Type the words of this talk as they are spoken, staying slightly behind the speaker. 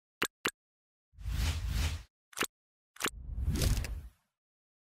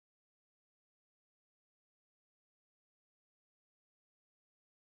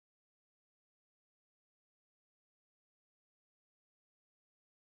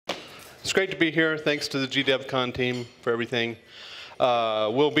It's great to be here. Thanks to the GDevCon team for everything.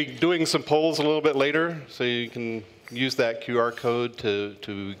 We'll be doing some polls a little bit later, so you can use that QR code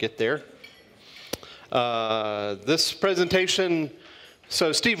to get there. This presentation,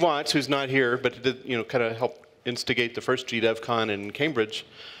 so Steve Watts, who's not here, but did kind of help instigate the first GDevCon in Cambridge.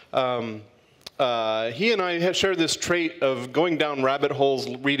 He and I share this trait of going down rabbit holes,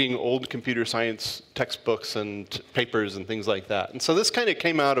 reading old computer science textbooks and papers and things like that. And so this kind of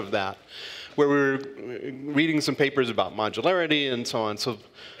came out of that, where we were reading some papers about modularity and so on. So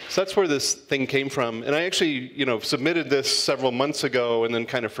that's where this thing came from. And I actually, submitted this several months ago and then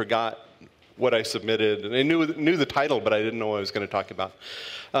kind of forgot what I submitted. And I knew the title, but I didn't know what I was going to talk about.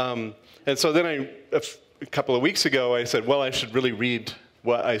 And so then a couple of weeks ago, I said, well, I should really read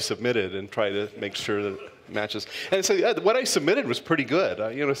what I submitted and try to make sure that it matches. And so what I submitted was pretty good.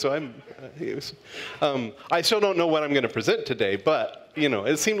 So I still don't know what I'm going to present today, but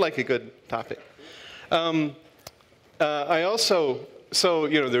it seemed like a good topic. I also,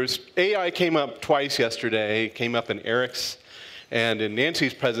 there's AI came up twice yesterday. It came up in Eric's and in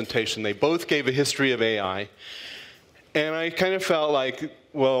Nancy's presentation. They both gave a history of AI, and I kind of felt like,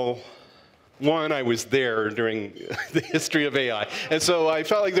 well, one, I was there during the history of AI, and so I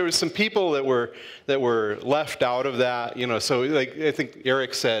felt like there was some people that were left out of that. So like I think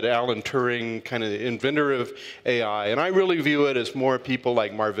Eric said, Alan Turing, kind of the inventor of AI, and I really view it as more people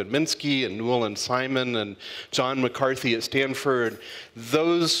like Marvin Minsky and Newell and Simon and John McCarthy at Stanford.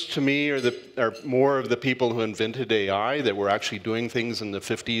 Those, to me, are more of the people who invented AI that were actually doing things in the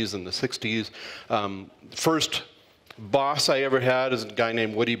 50s and the 60s. First boss I ever had is a guy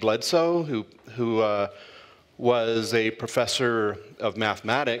named Woody Bledsoe, who was a professor of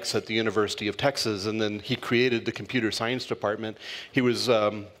mathematics at the University of Texas, and then he created the computer science department. He was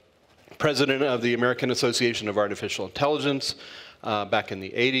president of the American Association of Artificial Intelligence back in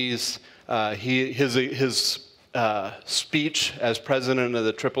the 80s. His speech as president of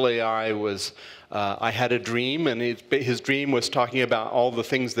the AAAI was, I had a dream, and his dream was talking about all the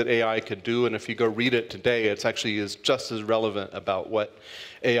things that AI could do, and if you go read it today, it's actually just as relevant about what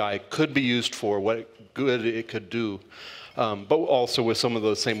AI could be used for, what good it could do, but also with some of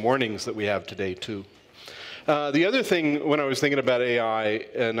those same warnings that we have today, too. The other thing, when I was thinking about AI,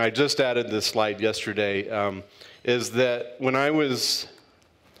 and I just added this slide yesterday, is that when I was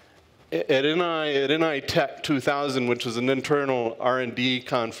at NI Tech 2000, which was an internal R&D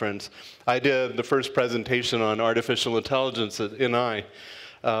conference, I did the first presentation on artificial intelligence at NI.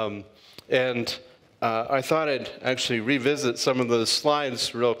 I thought I'd actually revisit some of those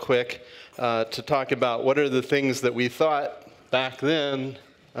slides real quick to talk about what are the things that we thought back then.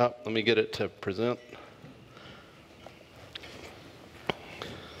 Oh, let me get it to present.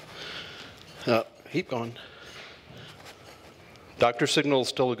 Keep going. Doctor signal is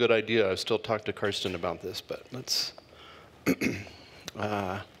still a good idea. I still talk to Karsten about this, but let's.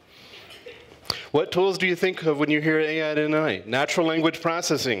 What tools do you think of when you hear AI at NI? Natural language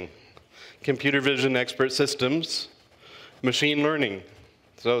processing, computer vision expert systems, machine learning.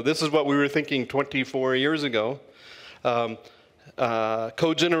 So this is what we were thinking 24 years ago.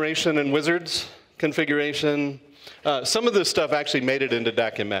 Code generation and wizards configuration. Some of this stuff actually made it into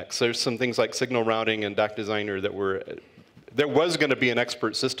DAC-MX. There's some things like signal routing and DAC designer that were. There was going to be an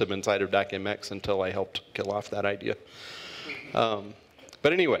expert system inside of DAC-MX until I helped kill off that idea. But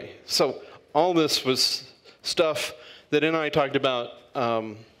anyway, so all this was stuff that NI talked about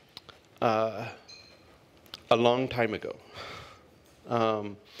a long time ago,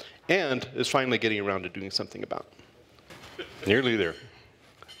 and is finally getting around to doing something about. Nearly there.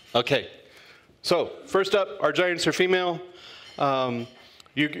 Okay, so first up, our giants are female.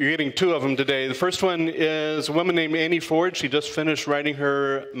 You're getting two of them today. The first one is a woman named Annie Ford. She just finished riding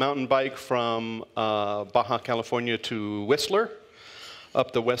her mountain bike from Baja California to Whistler,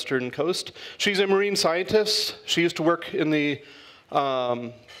 up the western coast. She's a marine scientist. She used to work in the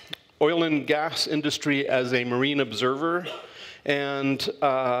oil and gas industry as a marine observer. And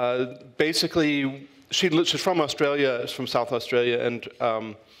basically, she's from Australia, from South Australia, and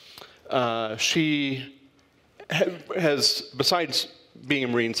she has, besides being a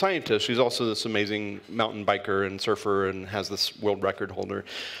marine scientist, she's also this amazing mountain biker and surfer and has this world record holder.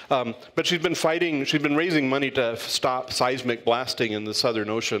 But she's been raising money to stop seismic blasting in the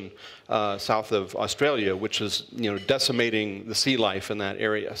Southern Ocean south of Australia, which is decimating the sea life in that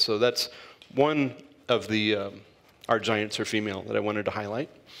area. So that's one of the, our giants are female that I wanted to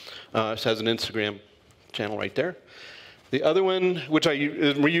highlight. It has an Instagram channel right there. The other one, which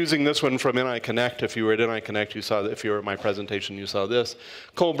we're using this one from NI Connect. If you were at NI Connect, you saw that. If you were at my presentation, you saw this.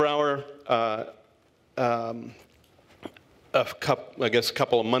 Cole Brower I guess a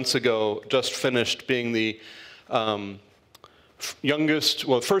couple of months ago, just finished being the first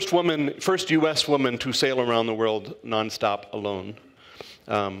U.S. woman to sail around the world nonstop alone.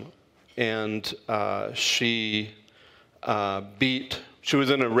 She was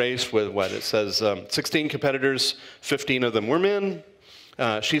in a race with, what it says, 16 competitors, 15 of them were men.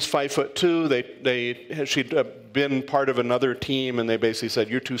 She's 5'2". She'd been part of another team, and they basically said,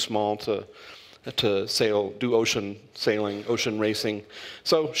 "You're too small to do ocean sailing, ocean racing."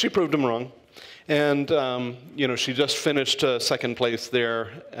 So she proved them wrong. And she just finished second place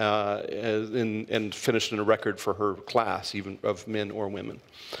there and finished in a record for her class, even of men or women.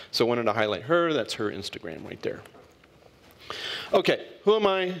 So I wanted to highlight her. That's her Instagram right there. Okay, who am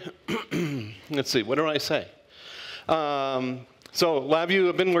I? Let's see, what do I say? So LabVIEW,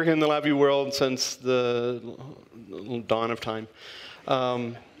 I've been working in the LabVIEW world since the dawn of time.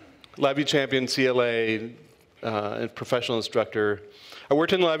 LabVIEW champion, CLA, and professional instructor. I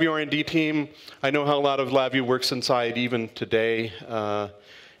worked in the LabVIEW R&D team. I know how a lot of LabVIEW works inside even today,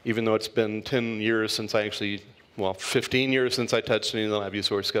 even though it's been 10 years since 15 years since I touched any of the LabVIEW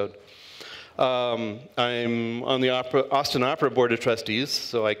source code. I'm on the Austin Opera Board of Trustees,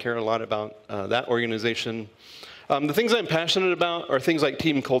 so I care a lot about that organization. The things I'm passionate about are things like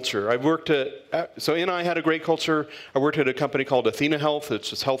team culture. I've worked so NI had a great culture. I worked at a company called Athena Health. It's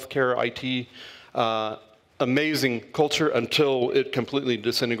just healthcare, IT. Amazing culture until it completely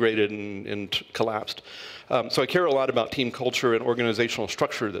disintegrated and collapsed. So I care a lot about team culture and organizational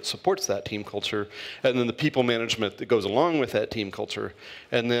structure that supports that team culture, and then the people management that goes along with that team culture.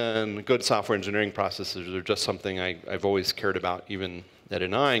 And then good software engineering processes are just something I've always cared about, even at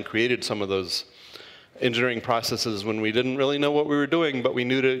NI, and created some of those engineering processes when we didn't really know what we were doing, but we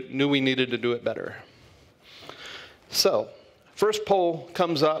knew we needed to do it better. So first poll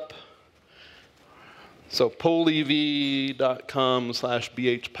comes up. So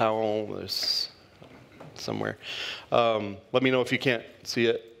pollev.com/bhpowell, there's somewhere. Let me know if you can't see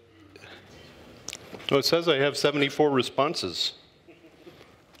it. Oh, it says I have 74 responses,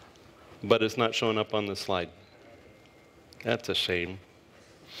 but it's not showing up on the slide. That's a shame.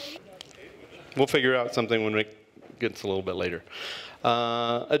 We'll figure out something when it gets a little bit later.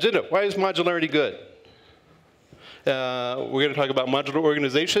 Agenda, why is modularity good? We're going to talk about modular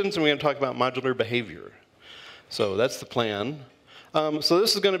organizations, and we're going to talk about modular behavior. So that's the plan. So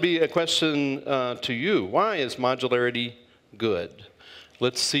this is going to be a question to you. Why is modularity good?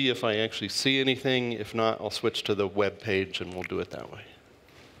 Let's see if I actually see anything. If not, I'll switch to the web page, and we'll do it that way.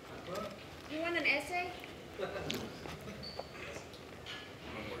 You want an essay? Oh,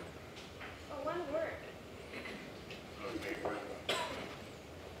 one word.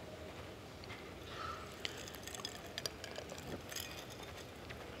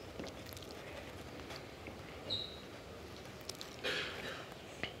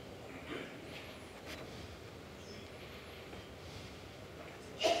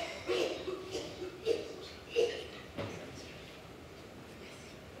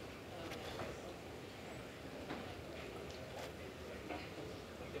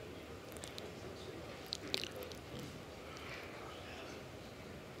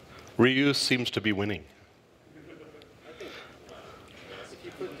 Reuse seems to be winning. If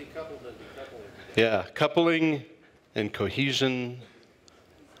you put decoupled and decoupling. Yeah, coupling and cohesion.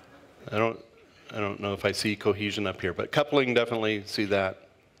 I don't know if I see cohesion up here, but coupling, definitely see that.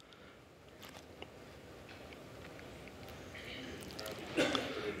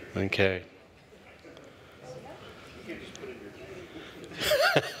 Okay.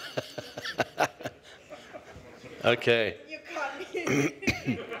 Okay. You caught me.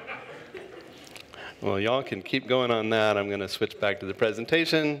 Well, y'all can keep going on that. I'm going to switch back to the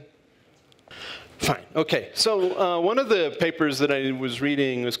presentation. Fine. Okay. So one of the papers that I was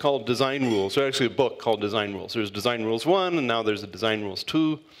reading was called Design Rules. There's actually a book called Design Rules. There's Design Rules 1, and now there's a Design Rules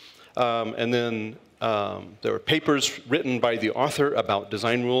 2. And then there were papers written by the author about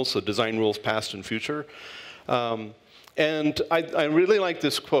design rules, so design rules past and future. And I really like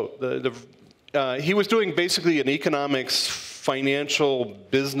this quote. He was doing basically an economics, financial,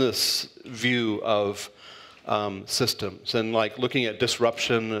 business view of systems, and like looking at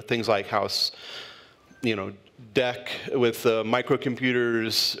disruption, things like how, DEC with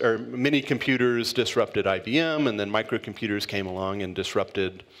microcomputers or mini computers disrupted IBM, and then microcomputers came along and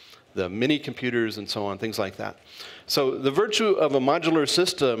disrupted the mini computers and so on, things like that. So the virtue of a modular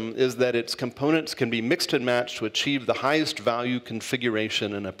system is that its components can be mixed and matched to achieve the highest value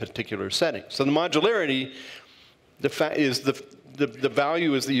configuration in a particular setting. So the modularity, the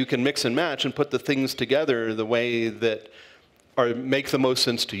value is that you can mix and match and put the things together the way that make the most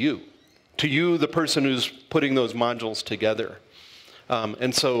sense to you, to you, the person who's putting those modules together.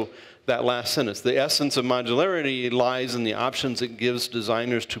 And so that last sentence, the essence of modularity lies in the options it gives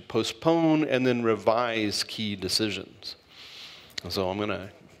designers to postpone and then revise key decisions. So I'm going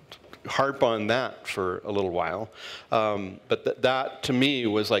to harp on that for a little while. But that to me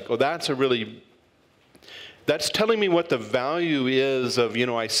was like, oh, that's telling me what the value is of,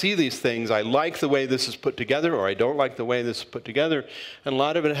 I see these things, I like the way this is put together, or I don't like the way this is put together. And a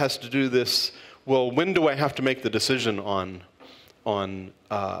lot of it has to do this, well, when do I have to make the decision on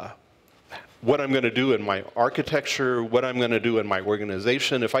what I'm going to do in my architecture, what I'm going to do in my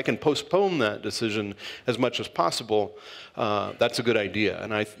organization. If I can postpone that decision as much as possible, that's a good idea.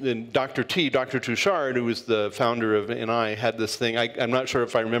 And Dr. Touchard, who was the founder of NI, had this thing. I'm not sure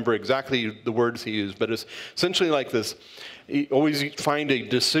if I remember exactly the words he used, but it's essentially like this. You always find a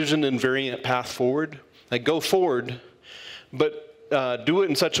decision invariant path forward. Like go forward, but do it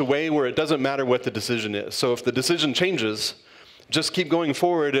in such a way where it doesn't matter what the decision is. So if the decision changes, just keep going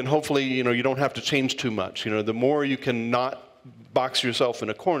forward, and hopefully, you don't have to change too much. The more you can not box yourself in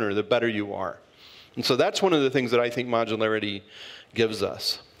a corner, the better you are. And so that's one of the things that I think modularity gives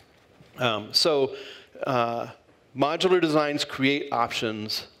us. Modular designs create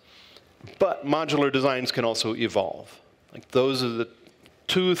options, but modular designs can also evolve. Like those are the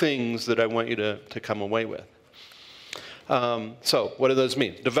two things that I want you to come away with. So what do those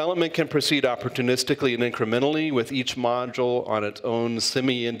mean? Development can proceed opportunistically and incrementally with each module on its own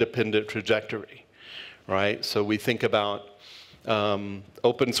semi-independent trajectory, right? So we think about open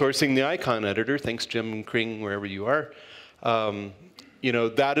sourcing the icon editor. Thanks, Jim Kring, wherever you are.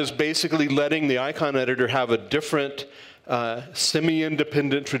 That is basically letting the icon editor have a different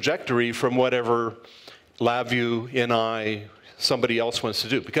semi-independent trajectory from whatever LabVIEW, NI, somebody else wants to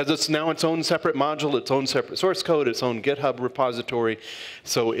do, because it's now its own separate module, its own separate source code, its own GitHub repository,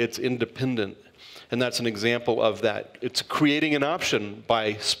 so it's independent. And that's an example of that. It's creating an option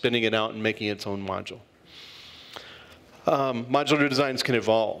by spinning it out and making its own module. Modular designs can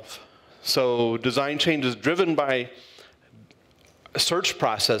evolve. So design change is driven by search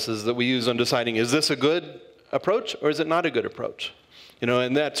processes that we use on deciding, is this a good approach or is it not a good approach?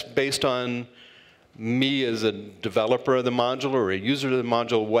 And that's based on me as a developer of the module or a user of the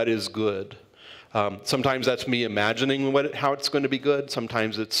module, what is good. Sometimes that's me imagining how it's going to be good.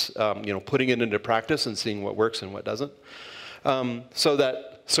 Sometimes it's putting it into practice and seeing what works and what doesn't. So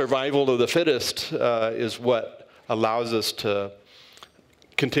that survival of the fittest is what allows us to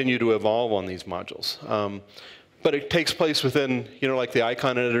continue to evolve on these modules. But it takes place within, like the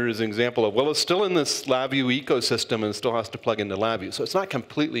icon editor is an example of, well, it's still in this LabVIEW ecosystem and still has to plug into LabVIEW. So it's not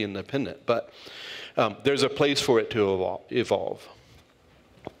completely independent, but there's a place for it to evolve.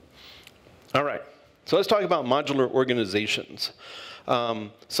 All right, so let's talk about modular organizations.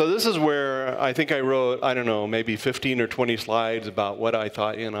 So this is where I think I wrote, I don't know, maybe 15 or 20 slides about what I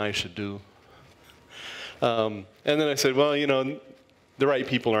thought NI should do. And then I said, well, the right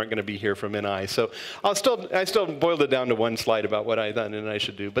people aren't going to be here from NI. So I still boiled it down to one slide about what I thought NI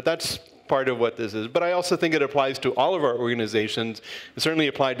should do. But that's part of what this is. But I also think it applies to all of our organizations. It certainly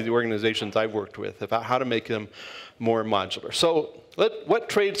applied to the organizations I've worked with about how to make them more modular. So what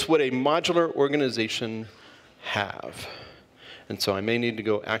traits would a modular organization have? And so I may need to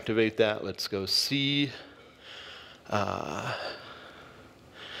go activate that. Let's go see. How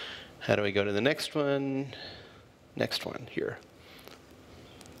do we go to the next one? Next one here.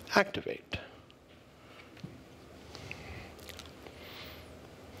 Activate.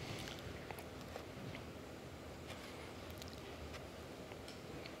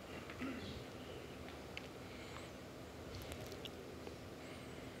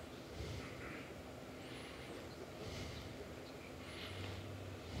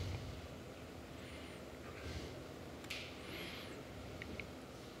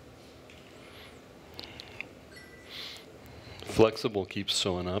 Flexible keeps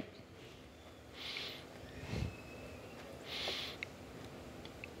showing up.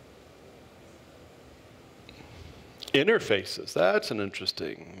 Interfaces, that's an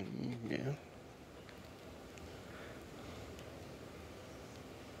interesting, yeah.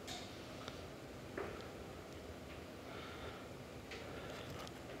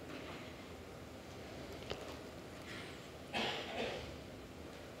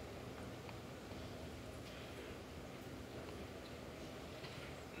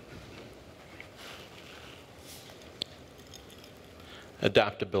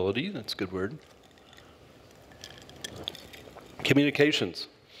 Adaptability, that's a good word. Communications.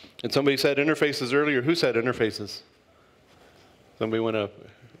 And somebody said interfaces earlier. Who said interfaces? Somebody want to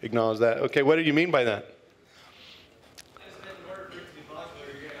acknowledge that? Okay, what do you mean by that? I just meant in order for it to be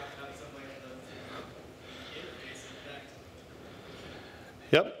modular, you're going to have some way of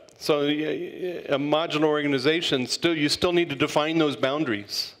Yep. So a modular organization, you still need to define those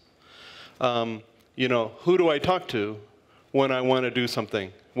boundaries. You know, who do I talk to when I want to do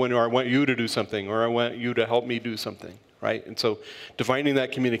something, when I want you to do something, or I want you to help me do something, right? And so defining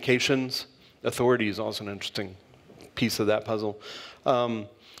that communications authority is also an interesting piece of that puzzle.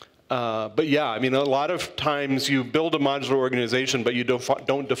 But yeah, I mean, a lot of times you build a modular organization, but you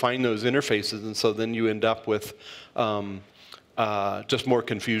don't define those interfaces, and so then you end up with just more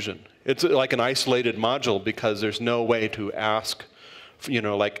confusion. It's like an isolated module because there's no way to ask, you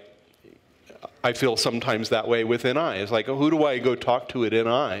know, like, I feel sometimes that way with NI. It's like, oh, who do I go talk to at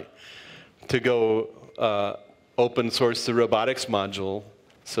NI to go open source the robotics module?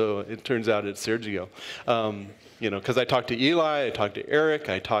 So it turns out it's Sergio. You know, because I talked to Eli, I talked to Eric,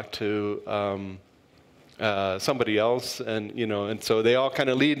 I talked to somebody else, and you know, and so they all kind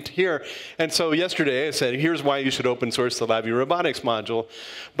of lead here. And so yesterday I said, here's why you should open source the LabVIEW robotics module.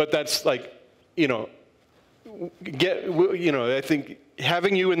 But that's like, you know, I think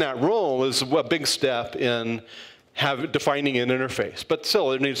having you in that role is a big step in defining an interface. But still,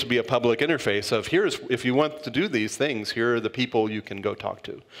 there needs to be a public interface of if you want to do these things, here are the people you can go talk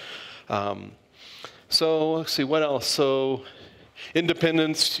to. So let's see, what else? So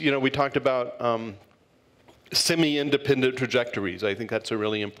independence, you know, we talked about semi-independent trajectories. I think that's a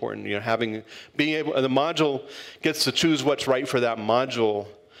really important, you know, being able, the module gets to choose what's right for that module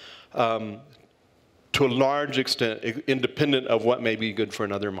to a large extent independent of what may be good for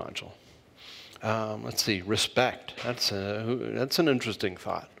another module. Let's see, respect. That's an interesting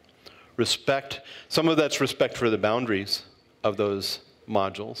thought. Respect, some of that's respect for the boundaries of those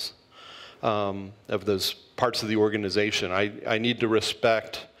modules, of those parts of the organization. I need to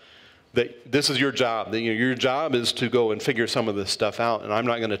respect that this is your job. That, you know, your job is to go and figure some of this stuff out, and I'm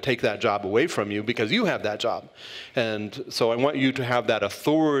not going to take that job away from you because you have that job. And so I want you to have that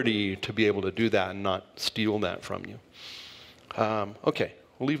authority to be able to do that and not steal that from you. Okay,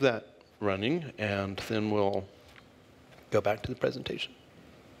 we'll leave that running, and then we'll go back to the presentation.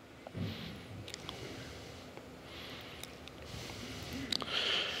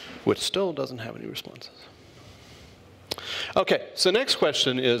 Which still doesn't have any responses. Okay, so next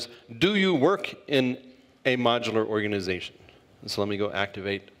question is, do you work in a modular organization? So let me go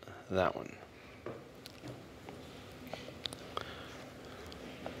activate that one.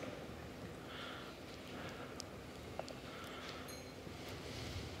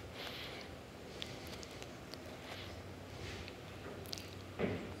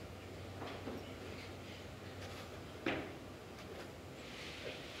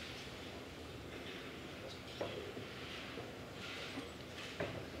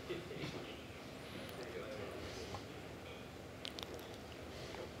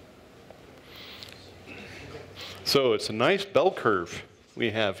 So it's a nice bell curve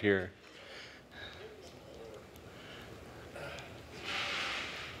we have here.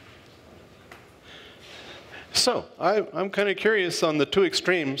 So I'm kind of curious on the two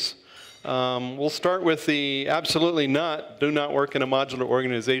extremes. We'll start with the absolutely not, do not work in a modular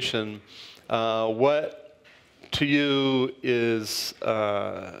organization. What to you is,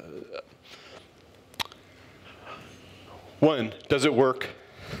 one, does it work?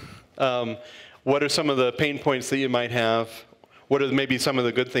 What are some of the pain points that you might have? What are maybe some of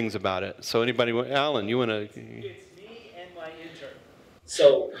the good things about it? So anybody, Alan, you want to? It's me and my intern.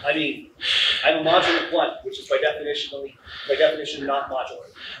 So, I mean, I'm a modular one, which is by definition not modular.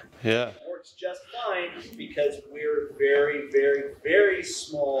 Yeah. It works just fine because we're very, very, very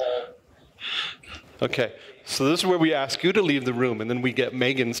small. Okay, so this is where we ask you to leave the room, and then we get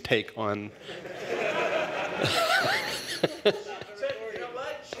Megan's take on.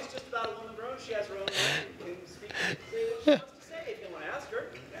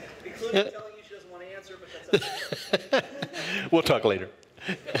 Telling you she doesn't want to answer, but that's okay. We'll talk later.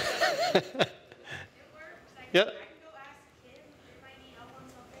 It works. Yeah. I can go ask him if I need help on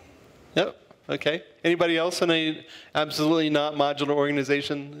something. Yep. Okay. Anybody else in a absolutely not modular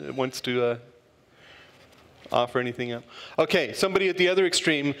organization that wants to offer anything up? Okay. Somebody at the other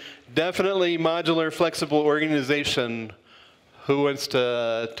extreme, definitely modular, flexible organization. Who wants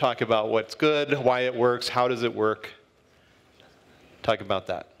to talk about what's good, why it works, how does it work? Talk about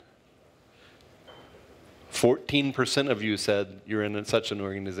that. 14% of you said you're in such an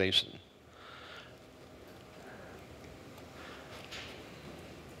organization.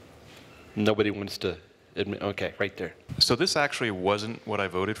 Nobody wants to admit. Okay, right there. So this actually wasn't what I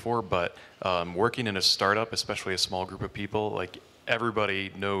voted for, but working in a startup, especially a small group of people, like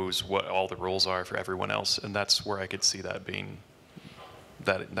everybody knows what all the roles are for everyone else, and that's where I could see that being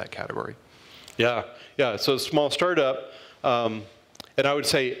that category. Yeah, yeah. So small startup. And I would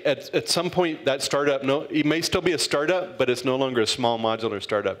say at some point that startup, it may still be a startup, but it's no longer a small modular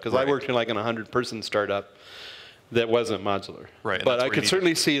startup. Because I worked in like an 100-person startup that wasn't modular. Right. But I could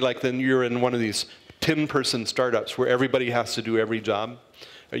certainly see like then you're in one of these 10-person startups where everybody has to do every job,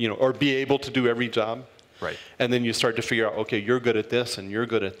 or be able to do every job. Right. And then you start to figure out, okay, you're good at this and you're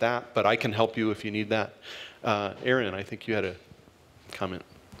good at that, but I can help you if you need that. Aaron, I think you had a comment.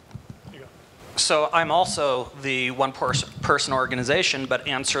 So I'm also the one-person organization, but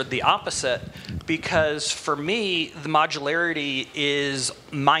answered the opposite, because for me, the modularity is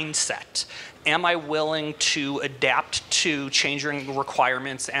mindset. Am I willing to adapt to changing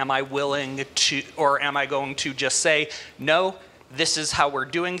requirements? Am I willing to, or am I going to just say, no, this is how we're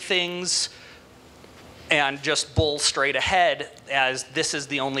doing things, and just bull straight ahead as this is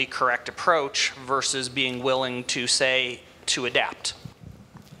the only correct approach, versus being willing to say, to adapt?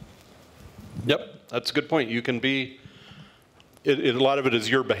 Yep, that's a good point. You can be, a lot of it is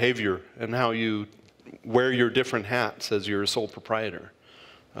your behavior and how you wear your different hats as your sole proprietor.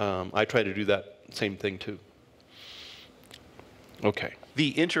 I try to do that same thing too. Okay.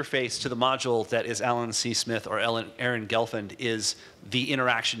 The interface to the module that is Alan C. Smith or Aaron Gelfand is the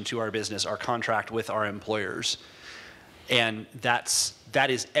interaction to our business, our contract with our employers. And that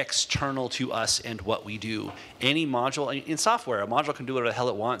is external to us and what we do. Any module, in software, a module can do whatever the hell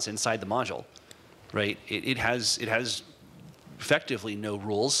it wants inside the module, right? It has effectively no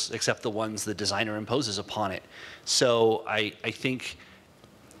rules except the ones the designer imposes upon it. So I think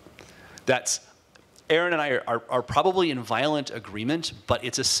that's, Aaron and I are probably in violent agreement, but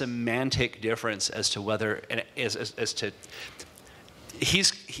it's a semantic difference as to whether, Aaron,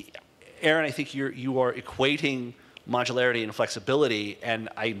 I think you are equating modularity and flexibility, and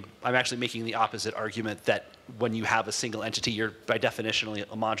I'm actually making the opposite argument that when you have a single entity, you're by definition only a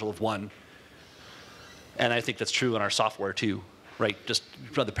module of one. And I think that's true in our software too, right? Just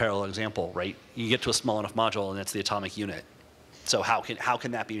another parallel example, right? You get to a small enough module and it's the atomic unit. So how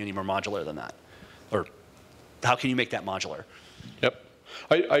can that be any more modular than that? Or how can you make that modular? Yep.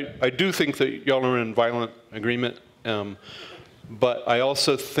 I do think that y'all are in violent agreement, but I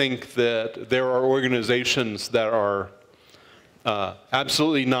also think that there are organizations that are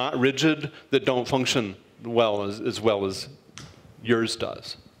absolutely not rigid that don't function well as well as yours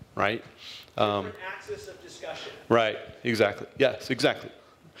does, right? Different axis of discussion. Right, exactly. Yes, exactly.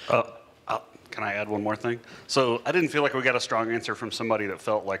 Can I add one more thing? So I didn't feel like we got a strong answer from somebody that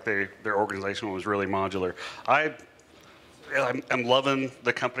felt like their organization was really modular. I'm loving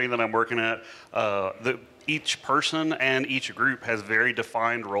the company that I'm working at. Each person and each group has very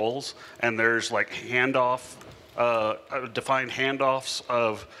defined roles, and there's like defined handoffs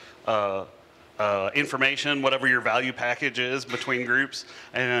of information, whatever your value package is between groups,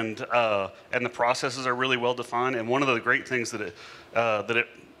 and the processes are really well defined. And one of the great things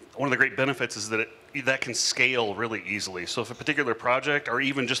one of the great benefits is that that can scale really easily. So if a particular project or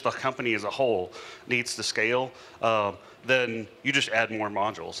even just the company as a whole needs to scale, then you just add more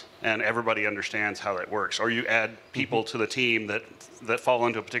modules and everybody understands how that works. Or you add people to the team that fall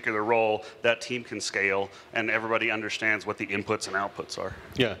into a particular role, that team can scale and everybody understands what the inputs and outputs are.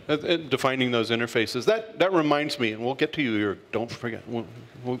 Yeah, defining those interfaces. That reminds me, and we'll get to you here, don't forget,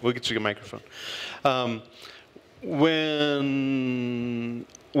 we'll get you a microphone.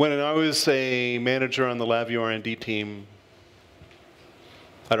 When I was a manager on the LabVIEW R&D team,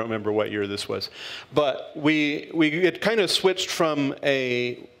 I don't remember what year this was, but we had kind of switched from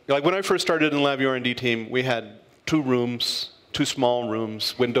like when I first started in the LabVIEW R&D team, we had two small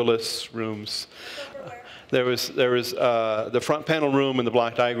rooms, windowless rooms. There was the front panel room and the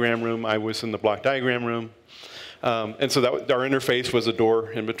block diagram room. I was in the block diagram room. And so our interface was a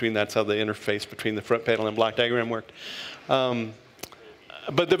door in between. That's how the interface between the front panel and block diagram worked.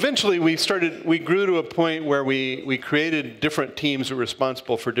 But eventually we grew to a point where we created different teams that were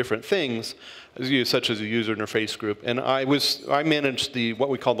responsible for different things, such as a user interface group. And I managed what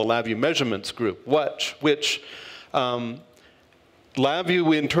we call the LabVIEW measurements group, which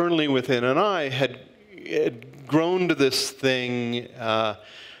LabVIEW internally within NI had grown to this thing,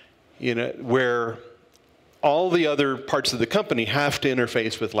 where all the other parts of the company have to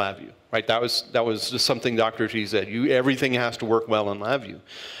interface with LabVIEW. Right, that was just something Dr. G said. Everything has to work well in LabVIEW.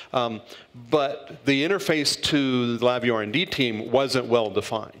 But the interface to the LabVIEW R&D team wasn't well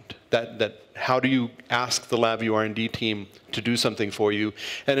defined. How do you ask the LabVIEW R&D team to do something for you?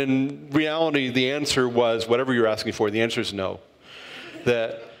 And in reality, the answer was whatever you're asking for. The answer is no.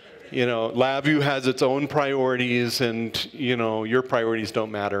 That LabVIEW has its own priorities, and your priorities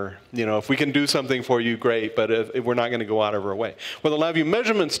don't matter. If we can do something for you, great, but if we're not going to go out of our way. Well, the LabVIEW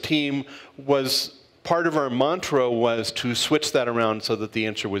measurements team was part of our mantra was to switch that around so that the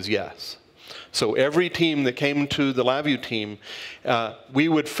answer was yes. So every team that came to the LabVIEW team, we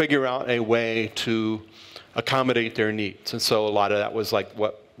would figure out a way to accommodate their needs. And so a lot of that was like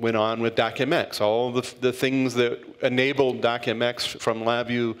what went on with DocMX. All the things that enabled DocMX from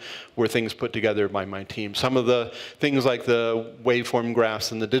LabVIEW were things put together by my team. Some of the things like the waveform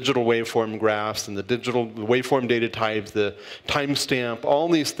graphs and the digital waveform graphs and the digital waveform data types, the timestamp, all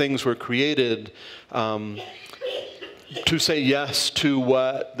these things were created to say yes to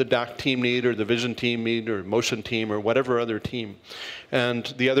what the DOC team need or the vision team need or motion team or whatever other team. And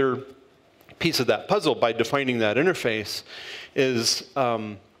the other piece of that puzzle by defining that interface is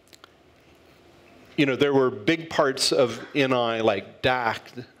there were big parts of NI like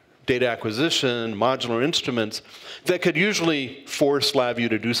DAC, data acquisition, modular instruments, that could usually force LabVIEW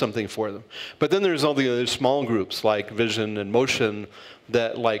to do something for them. But then there's all the other small groups like vision and motion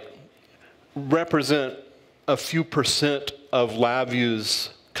that like represent a few percent of LabVIEW's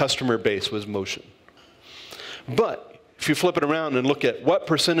customer base was motion. But if you flip it around and look at what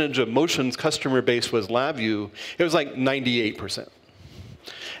percentage of motion's customer base was LabVIEW, it was like 98%.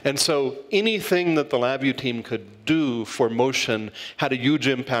 And so anything that the LabVIEW team could do for motion had a huge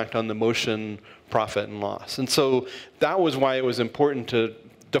impact on the motion profit and loss. And so that was why it was important to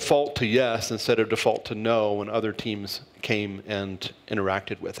default to yes instead of default to no when other teams came and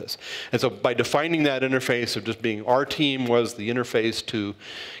interacted with us. And so by defining that interface of just being our team was the interface to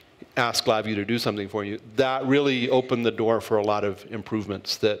ask LabVIEW to do something for you, that really opened the door for a lot of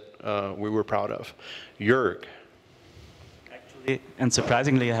improvements that we were proud of. Jörg. Actually, and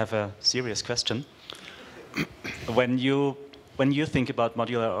surprisingly, I have a serious question. When you think about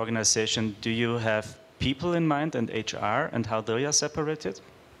modular organization, do you have people in mind and HR and how they are separated?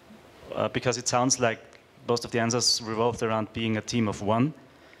 Because it sounds like most of the answers revolved around being a team of one,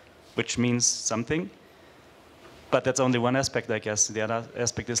 which means something. But that's only one aspect, I guess. The other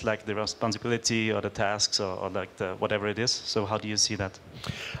aspect is like the responsibility or the tasks or like the whatever it is. So how do you see that?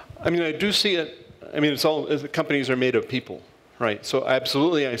 I mean, I do see it. I mean, it's all companies are made of people, right? So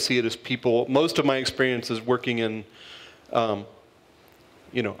absolutely, I see it as people. Most of my experience is working in,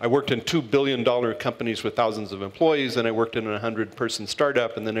 I worked in $2 billion companies with thousands of employees, and I worked in a 100-person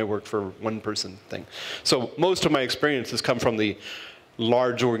startup, and then I worked for one-person thing. So most of my experience has come from the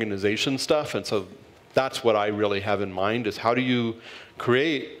large organization stuff, and so that's what I really have in mind is how do you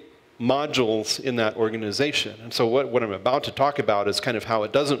create modules in that organization. And so what I'm about to talk about is kind of how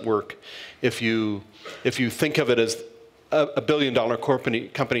it doesn't work if you think of it as a billion-dollar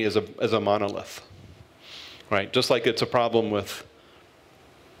company as a monolith, right? Just like it's a problem with,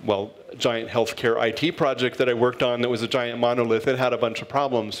 well, a giant healthcare IT project that I worked on that was a giant monolith. It had a bunch of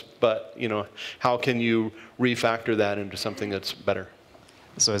problems, but how can you refactor that into something that's better?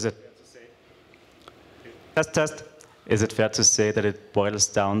 So is it test? Is it fair to say that it boils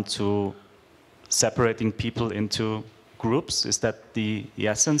down to separating people into groups? Is that the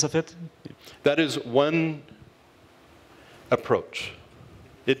essence of it? That is one approach.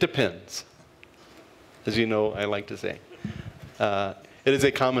 It depends. As you know, I like to say. It is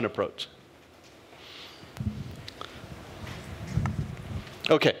a common approach.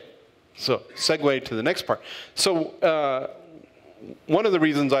 Okay, so segue to the next part. So one of the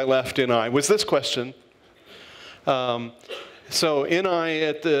reasons I left NI was this question. So NI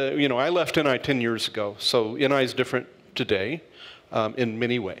I left NI 10 years ago. So NI is different today in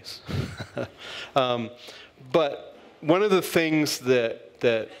many ways. But one of the things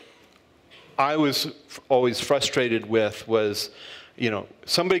that I was always frustrated with was,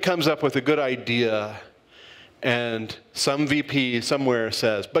 somebody comes up with a good idea and some VP somewhere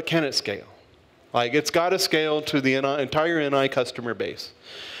says, but can it scale? Like, it's got to scale to the entire NI customer base.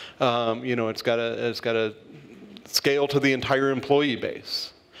 It's got to scale to the entire employee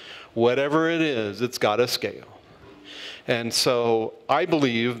base. Whatever it is, it's got to scale. And so I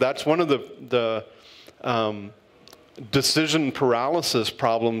believe that's one of the decision paralysis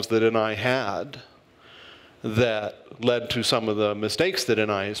problems that NI had that led to some of the mistakes that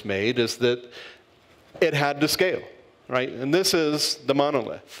NI has made, is that it had to scale, right? And this is the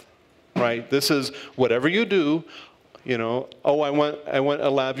monolith, right? This is whatever you do, I went a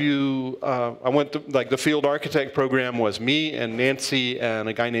LabVIEW, like the field architect program was me and Nancy and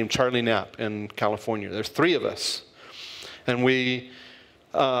a guy named Charlie Knapp in California. There's 3 of us. And we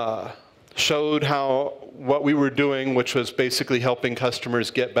showed how what we were doing, which was basically helping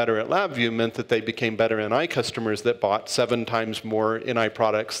customers get better at LabVIEW, meant that they became better NI customers that bought 7 times more NI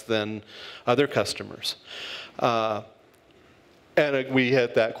products than other customers. And we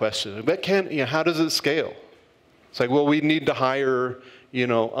had that question, but how does it scale? It's like, well, we need to hire,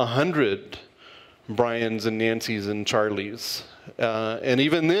 100 Brian's and Nancy's and Charlie's. And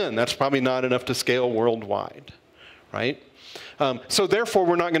even then, that's probably not enough to scale worldwide, right? So therefore,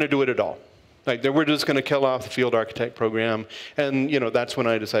 we're not going to do it at all. Like, we're just going to kill off the field architect program. And that's when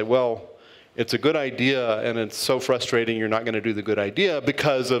I decide, well, it's a good idea, and it's so frustrating you're not going to do the good idea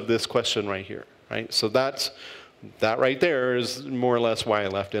because of this question right here, right? So that right there is more or less why I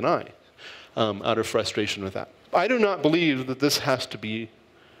left NI, out of frustration with that. I do not believe that this has to be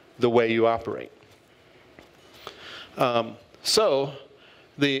the way you operate. So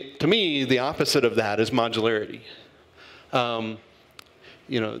to me, the opposite of that is modularity.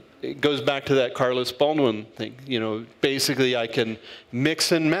 It goes back to that Carlos Baldwin thing. Basically I can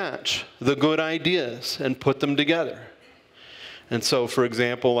mix and match the good ideas and put them together. And so, for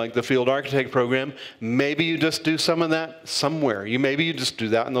example, like the field architect program, maybe you just do some of that somewhere. Maybe you just do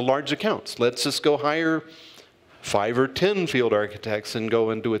that in the large accounts. Let's just go hire 5 or 10 field architects and go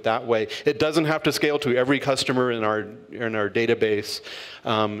and do it that way. It doesn't have to scale to every customer in our database.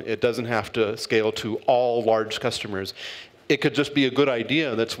 It doesn't have to scale to all large customers. It could just be a good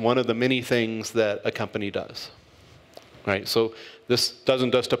idea that's one of the many things that a company does. Right? So this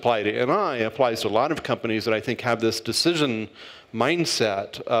doesn't just apply to NI, it applies to a lot of companies that I think have this decision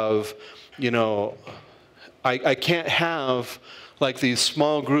mindset of, I can't have like these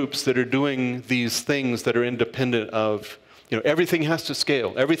small groups that are doing these things that are independent of, everything has to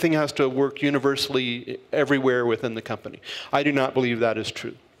scale. Everything has to work universally everywhere within the company. I do not believe that is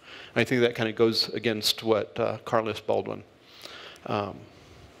true. I think that kind of goes against what Carlos Baldwin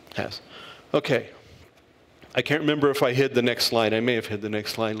has. Okay. I can't remember if I hid the next slide. I may have hid the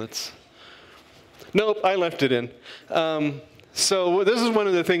next slide. Nope, I left it in. So this is one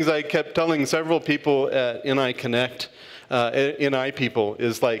of the things I kept telling several people at NI Connect, NI people,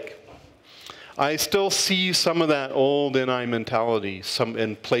 is like, I still see some of that old NI mentality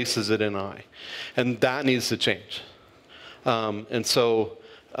in places at NI, and that needs to change. And so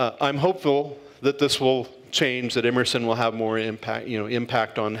I'm hopeful that this will change, that Emerson will have more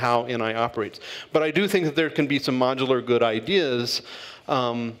impact on how NI operates. But I do think that there can be some modular good ideas.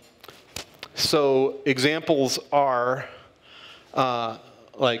 So examples are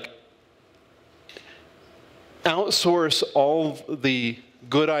like outsource all the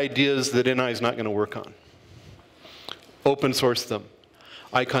good ideas that NI is not going to work on. Open source them.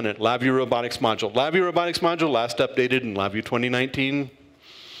 Icon it, LabVIEW Robotics Module. LabVIEW Robotics Module last updated in LabVIEW 2019,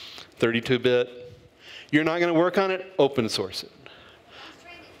 32-bit. You're not going to work on it? Open source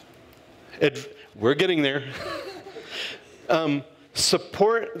it. We're getting there.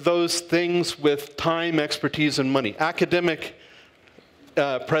 Support those things with time, expertise, and money. Academic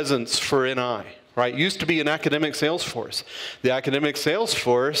presence for NI, right? Used to be an academic sales force. The academic sales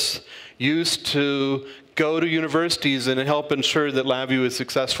force used to go to universities and help ensure that LabVIEW is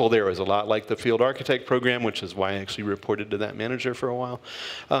successful there. It was a lot like the field architect program, which is why I actually reported to that manager for a while.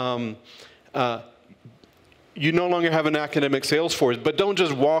 You no longer have an academic sales force, but don't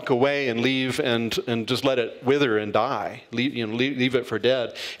just walk away and leave and just let it wither and die. Leave it for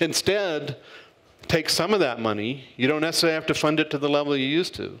dead. Instead, take some of that money. You don't necessarily have to fund it to the level you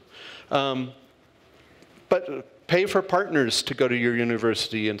used to. But pay for partners to go to your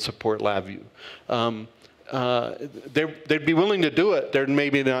university and support LabVIEW. They'd be willing to do it. They're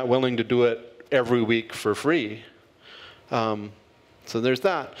maybe not willing to do it every week for free. So there's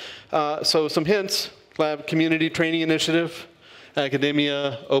that. So some hints. Lab Community Training Initiative,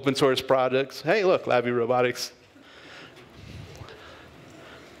 academia, open source projects. Hey, look, LabVIEW Robotics.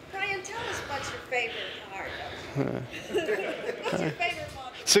 Brian, tell us what's your favorite part. What's your favorite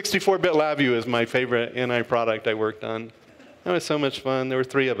module? 64-bit LabVIEW is my favorite NI product I worked on. That was so much fun. There were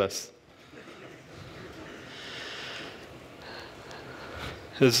 3 of us.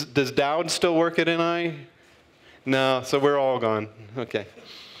 Does Dowd still work at NI? No, so we're all gone. Okay.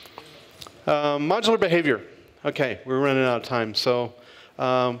 Modular behavior. Okay, we're running out of time. So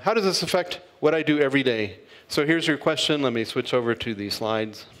how does this affect what I do every day? So here's your question. Let me switch over to these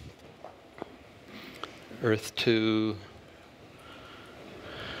slides. Earth 2.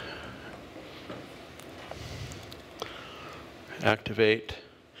 Activate.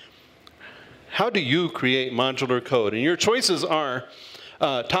 How do you create modular code? And your choices are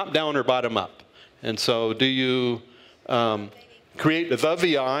top down or bottom up. And so do you create the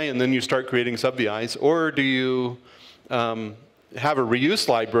VI and then you start creating sub-VIs, or do you have a reuse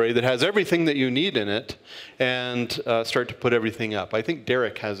library that has everything that you need in it and start to put everything up? I think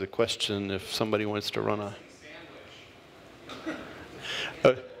Derek has a question if somebody wants to run a...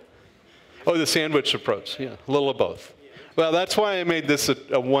 oh, the sandwich approach. Yeah, a little of both. Well, that's why I made this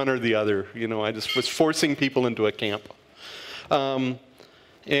a one or the other. I just was forcing people into a camp.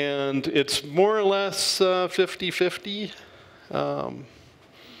 And it's more or less 50-50.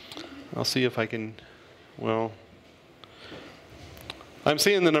 I'll see if I can, well, I'm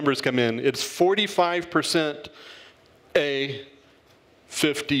seeing the numbers come in. It's 45% A,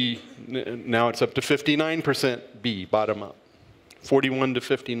 50, now it's up to 59% B, bottom up. 41 to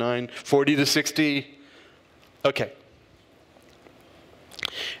 59, 40 to 60. Okay.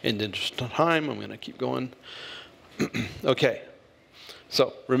 In the interest of time, I'm going to keep going. Okay.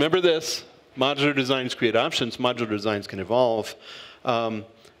 So remember this. Modular designs create options. Modular designs can evolve. And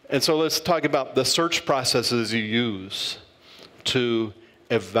so let's talk about the search processes you use to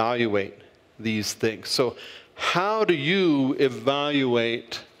evaluate these things. So how do you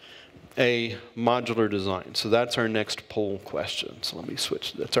evaluate a modular design? So that's our next poll question. So let me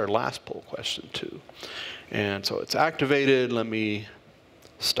switch. That's our last poll question too. And so it's activated. Let me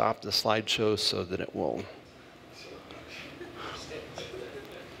stop the slideshow so that it will.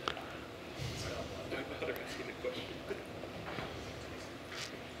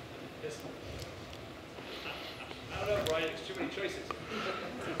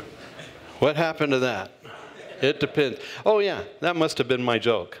 What happened to that? It depends. Oh yeah, that must have been my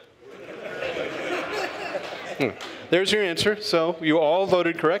joke. There's your answer. So you all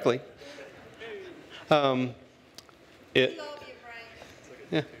voted correctly. Yeah.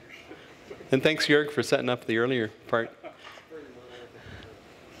 And thanks, Jörg, for setting up the earlier part.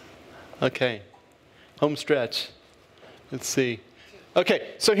 Okay. Home stretch. Let's see.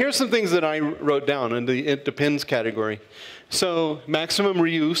 Okay, so here's some things that I wrote down in the it depends category. So maximum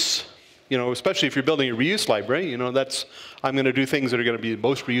reuse, you know, especially if you're building a reuse library, you know, that's, I'm going to do things that are going to be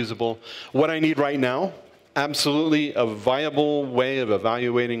most reusable. What I need right now, absolutely a viable way of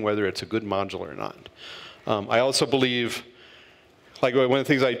evaluating whether it's a good module or not. I also believe, like one of the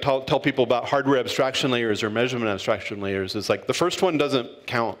things I tell people about hardware abstraction layers or measurement abstraction layers is like the first one doesn't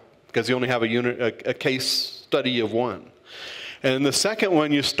count because you only have a case study of one. And the second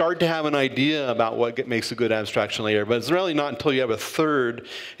one, you start to have an idea about what makes a good abstraction layer, but it's really not until you have a third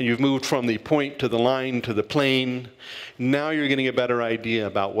and you've moved from the point to the line to the plane. Now you're getting a better idea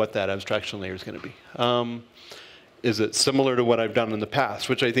about what that abstraction layer is going to be. Is it similar to what I've done in the past,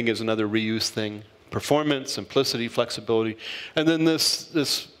 which I think is another reuse thing? Performance, simplicity, flexibility. And then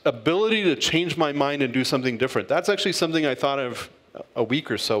this ability to change my mind and do something different. That's actually something I thought of a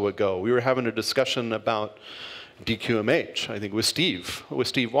week or so ago. We were having a discussion about DQMH, I think with Steve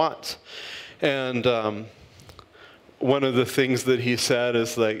Watts. And one of the things that he said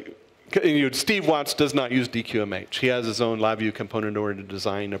is like, you know, Steve Watts does not use DQMH. He has his own LabVIEW component-oriented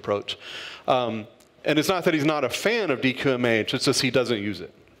design approach. And it's not that he's not a fan of DQMH, it's just he doesn't use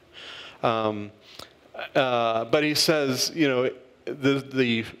it. But he says, you know,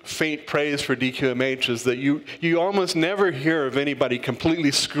 the faint praise for DQMH is that you almost never hear of anybody completely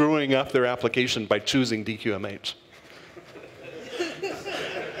screwing up their application by choosing DQMH.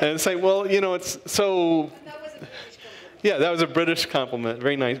 And it's like, well, you know, it's so... That was a British compliment. Yeah, that was a British compliment.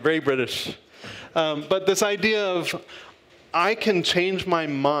 Very nice, very British. But this idea of I can change my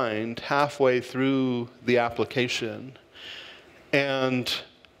mind halfway through the application and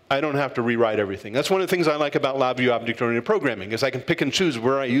I don't have to rewrite everything. That's one of the things I like about LabVIEW object-oriented programming is I can pick and choose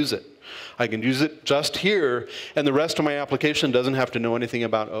where I use it. I can use it just here, and the rest of my application doesn't have to know anything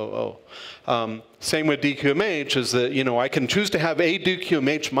about OO. Same with DQMH is that, you know, I can choose to have a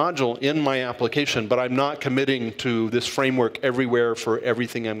DQMH module in my application, but I'm not committing to this framework everywhere for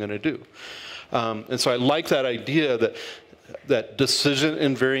everything I'm going to do. And so I like that idea that decision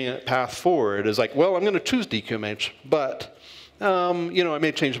invariant path forward is like, well, I'm going to choose DQMH, but you know, I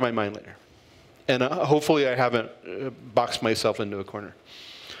may change my mind later. And hopefully I haven't boxed myself into a corner.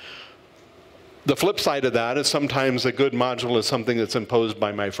 The flip side of that is sometimes a good module is something that's imposed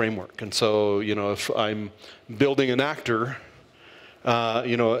by my framework. And so, you know, if I'm building an actor,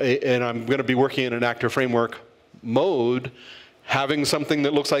 you know, and I'm going to be working in an actor framework mode, having something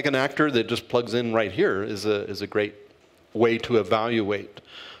that looks like an actor that just plugs in right here is a great way to evaluate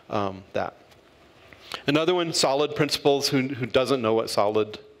that. Another one, solid principles. Who doesn't know what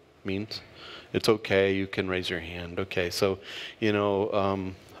solid means? It's okay, you can raise your hand. Okay, so, you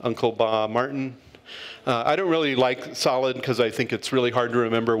know, Uncle Bob Martin. I don't really like solid because I think it's really hard to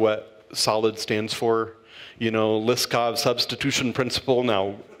remember what solid stands for. You know, Liskov substitution principle.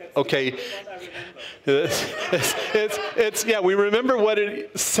 Now, okay, yeah, we remember what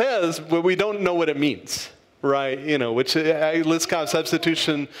it says, but we don't know what it means. Right, you know, which Liskov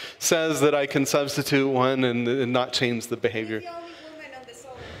substitution says that I can substitute one and not change the behavior. You're the only woman on the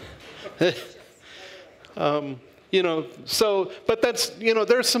solar. But that's,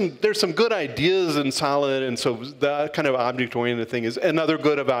 there's some good ideas in Solid, and so that kind of object-oriented thing is another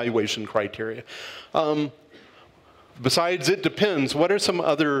good evaluation criteria. Besides, it depends. What are some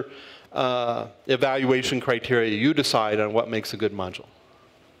other evaluation criteria you decide on what makes a good module?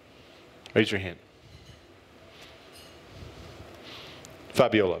 Raise your hand.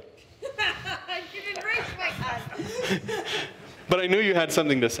 Fabiola. I didn't raise my hand. But I knew you had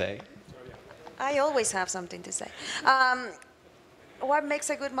something to say. I always have something to say. What makes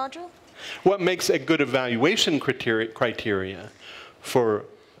a good module? What makes a good evaluation criteria for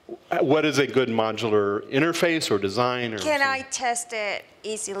what is a good modular interface or design? Can I test it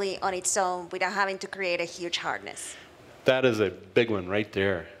easily on its own without having to create a huge hardness? That is a big one right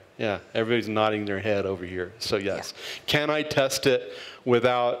there. Yeah, everybody's nodding their head over here. So yes. Yeah. Can I test it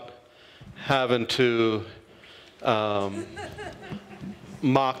without having to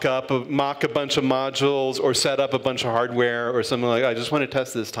mock a bunch of modules or set up a bunch of hardware or something like that? I just want to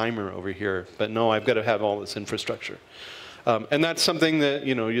test this timer over here. But no, I've got to have all this infrastructure. And that's something that,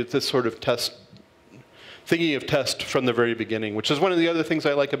 you this sort of thinking of test from the very beginning, which is one of the other things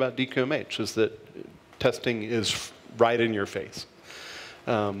I like about DQMH, is that testing is right in your face.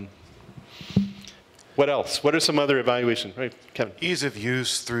 What else? What are some other evaluations? Right, Kevin? Ease of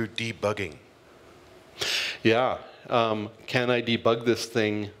use through debugging. Yeah. Can I debug this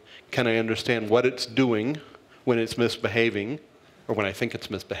thing? Can I understand what it's doing when it's misbehaving, or when I think it's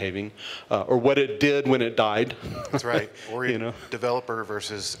misbehaving, or what it did when it died? That's right. Or developer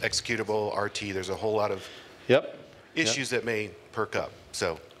versus executable RT. There's a whole lot of issues that may perk up.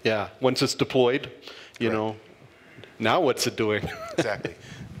 So yeah, once it's deployed, now what's it doing? Exactly.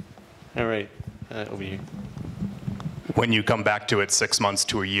 All right, over here. When you come back to it 6 months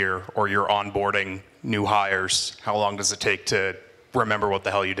to a year, or you're onboarding new hires, how long does it take to remember what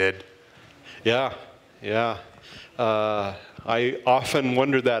the hell you did? Yeah. I often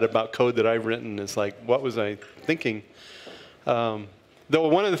wonder that about code that I've written. Is like, what was I thinking? Though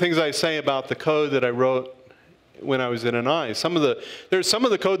one of the things I say about the code that I wrote when I was in NI, there's some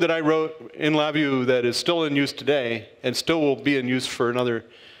of the code that I wrote in LabVIEW that is still in use today and still will be in use for another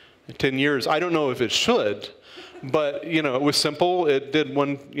 10 years. I don't know if it should, but it was simple. It did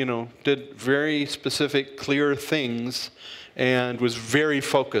did very specific, clear things, and was very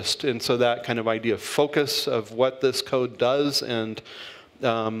focused. And so that kind of idea of focus of what this code does, and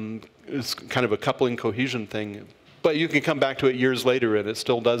is kind of a coupling cohesion thing. But you can come back to it years later, and it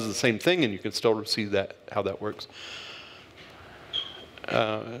still does the same thing, and you can still see how that works.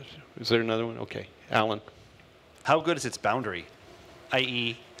 Is there another one? Okay, Alan. How good is its boundary?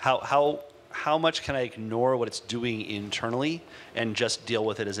 I.e., how much can I ignore what it's doing internally and just deal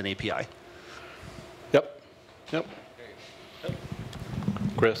with it as an API? Yep.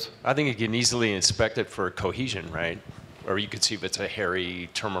 Chris? I think you can easily inspect it for cohesion, right? Or you could see if it's a hairy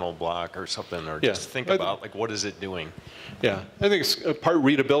terminal block or something, or just think about, like, what is it doing? Yeah, I think it's part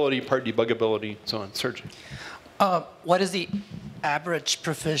readability, part debuggability, so on. Sergio? What is the average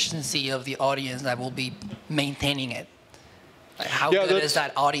proficiency of the audience that will be maintaining it? Like, how good is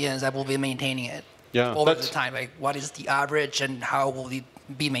that audience that will be maintaining it over the time? Like, what is the average, and how will it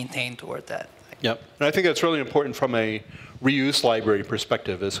be maintained toward that? Yep, and I think that's really important from a reuse library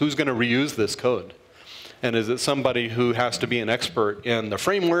perspective, is who's going to reuse this code? And is it somebody who has to be an expert in the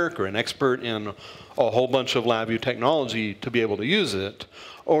framework or an expert in a whole bunch of LabVIEW technology to be able to use it?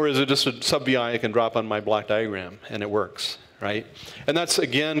 Or is it just a sub-VI I can drop on my block diagram and it works, right? And that's,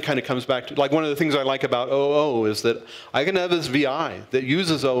 again, kind of comes back to, like, one of the things I like about OO is that I can have this VI that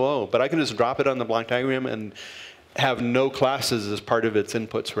uses OO, but I can just drop it on the block diagram and have no classes as part of its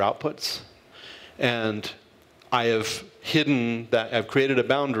inputs or outputs. And I have hidden that, I've created a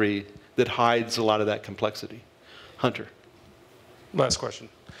boundary that hides a lot of that complexity. Hunter. Last question.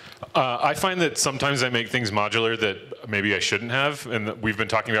 I find that sometimes I make things modular that maybe I shouldn't have, and we've been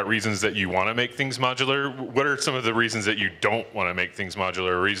talking about reasons that you want to make things modular. What are some of the reasons that you don't want to make things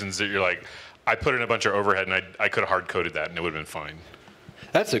modular, or reasons that you're like, I put in a bunch of overhead and I could have hard-coded that and it would have been fine?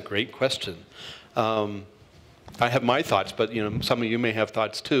 That's a great question. I have my thoughts, but some of you may have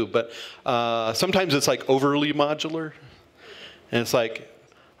thoughts too. But sometimes it's like overly modular, and it's like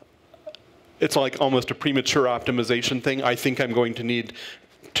almost a premature optimization thing. I think I'm going to need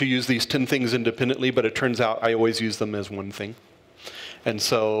to use these 10 things independently, but it turns out I always use them as one thing. And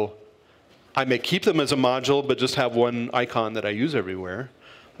so I may keep them as a module, but just have one icon that I use everywhere.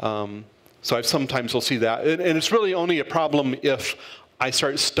 So I sometimes will see that. And it's really only a problem if I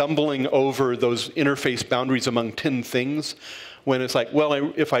start stumbling over those interface boundaries among 10 things, when it's like, well,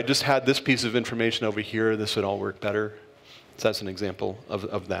 if I just had this piece of information over here, this would all work better. So that's an example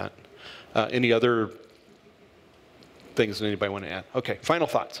of that. Any other things that anybody want to add? Okay, final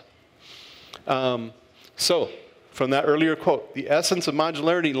thoughts. So, from that earlier quote, the essence of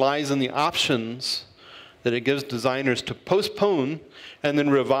modularity lies in the options that it gives designers to postpone and then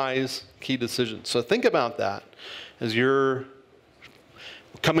revise key decisions. So think about that as you're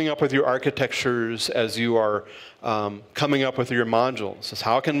coming up with your architectures, as you are coming up with your modules. Is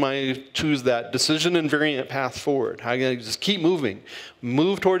how can I choose that decision invariant path forward? How can I just keep moving?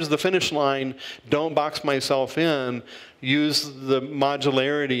 Move towards the finish line, don't box myself in, use the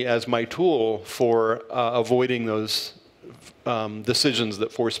modularity as my tool for avoiding those decisions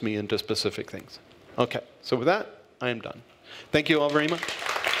that force me into specific things. Okay, so with that, I am done. Thank you all very much.